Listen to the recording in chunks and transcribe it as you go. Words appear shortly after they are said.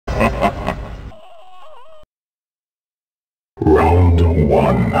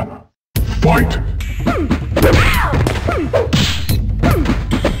one. Fight!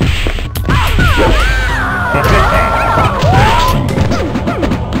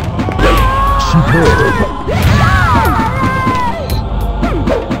 Superb!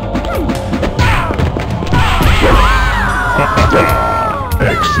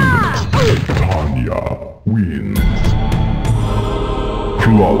 Excellent! Tanya wins.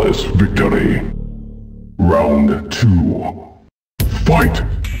 Flawless victory. Round 2. Fight!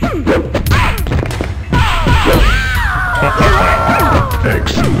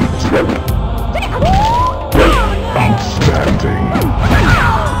 Excellent! Outstanding!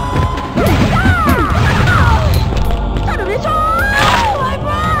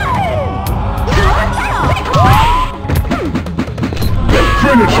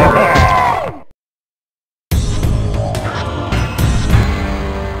 Finish her!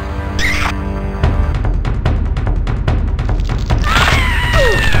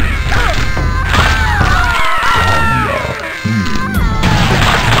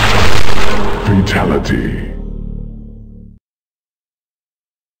 Fatality.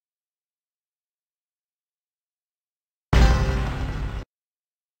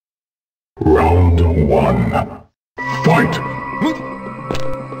 Round 1. Fight!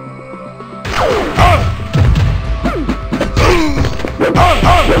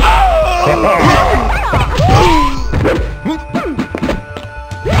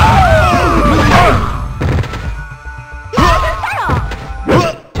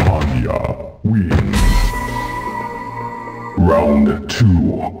 Tanya wins. Round 2.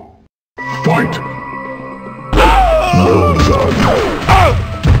 Fight! Well done.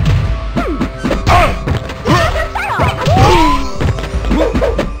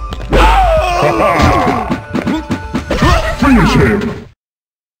 Finish him!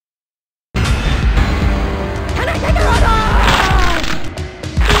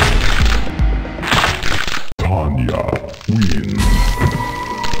 Tanya wins.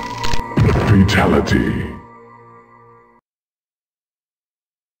 Fatality.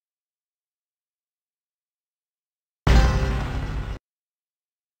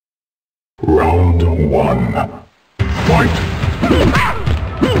 Round 1. Fight!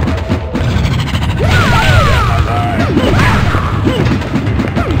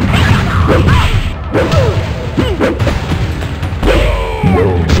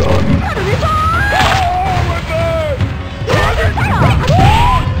 Well done.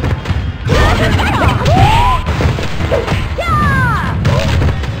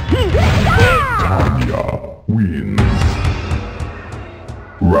 Tanya wins.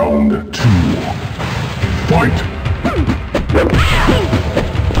 Round 2. Fight!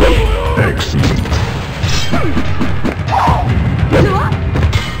 Excellent.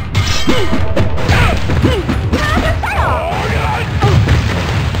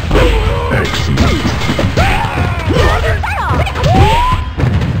 Excellent.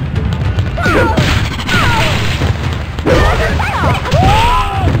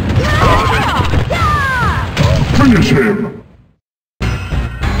 Finish him!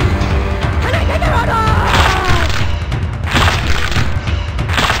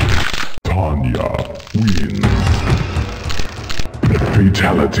 Tanya wins.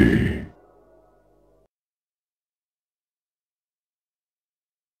 Fatality.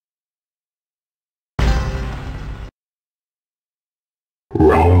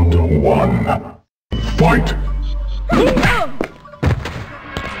 Round 1. Fight!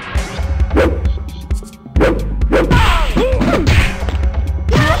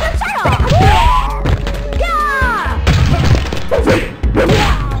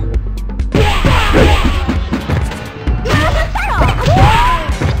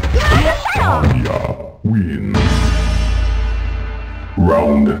 Tanya wins.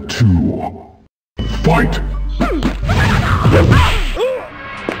 Round 2. Fight!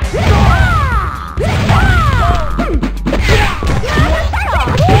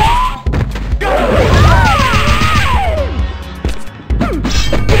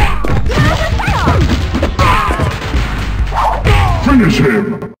 Finish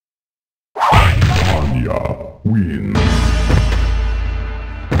him! Tanya wins.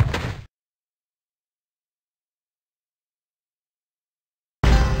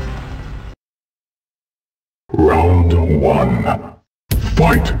 Round 1.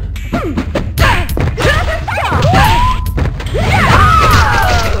 Fight!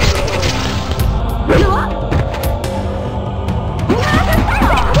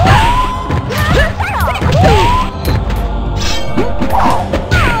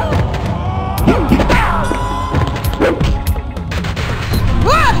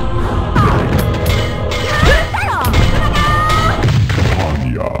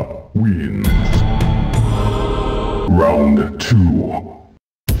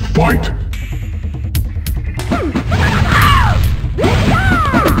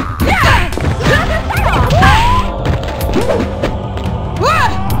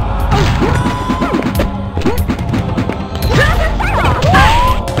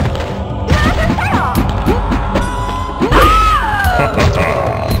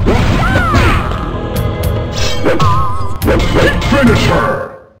 Finish her!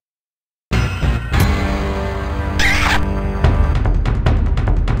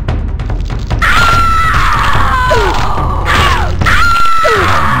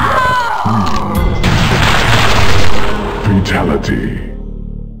 Fatality.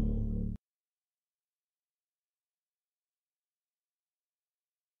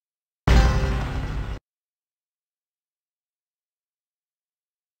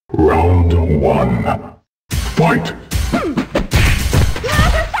 Round 1. Fight!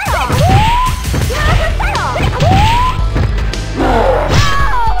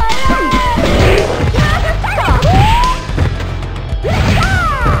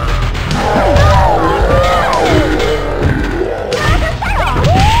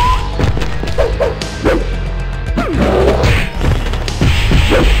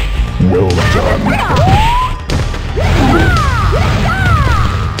 Well done.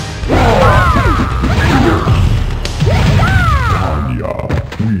 Tanya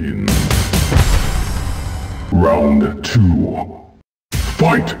wins. Round 2.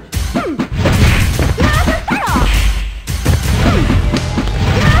 Fight!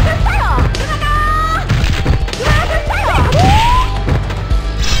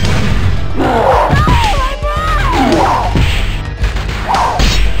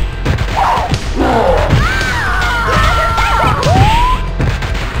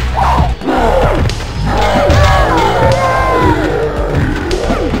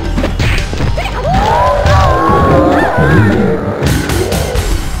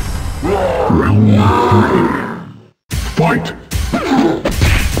 Round 3. Fight!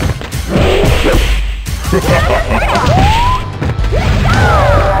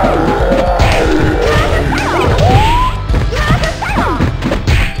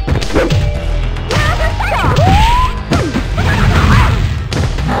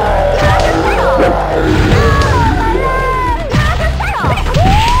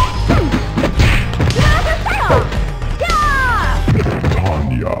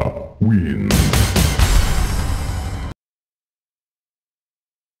 Tanya wins.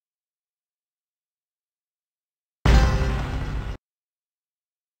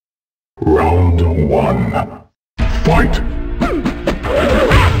 Round 1. Fight!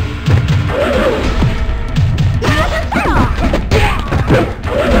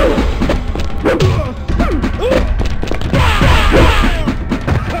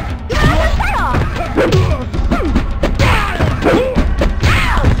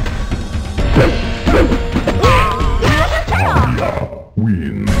 Tanya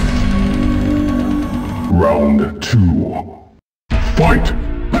wins. Round 2. Fight!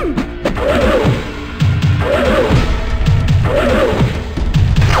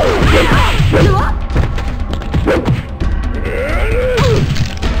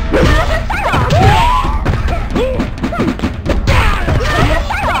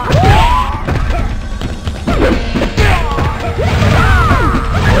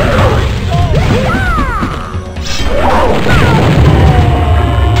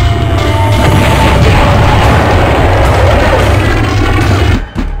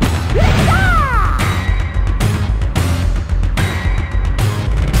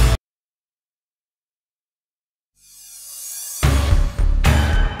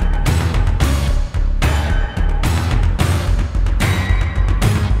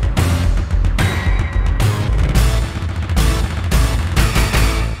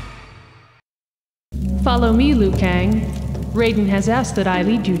 Follow me, Liu Kang. Raiden has asked that I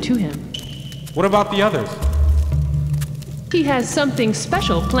lead you to him. What about the others? He has something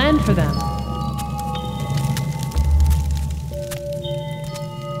special planned for them.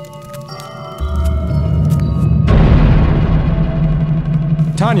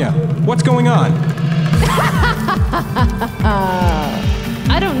 Tanya, what's going on?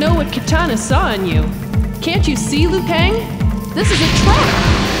 I don't know what Kitana saw in you. Can't you see, Liu Kang? This is a trap!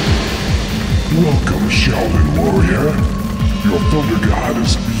 Welcome, Shaolin warrior. Your thunder god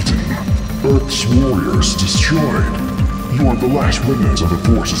is beaten. Earth's warriors destroyed. You are the last remnants of the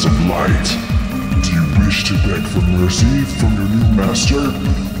forces of light. Do you wish to beg for mercy from your new master,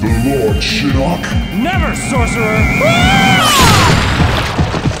 the Lord Shinnok? Never, sorcerer!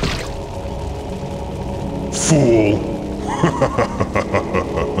 Fool!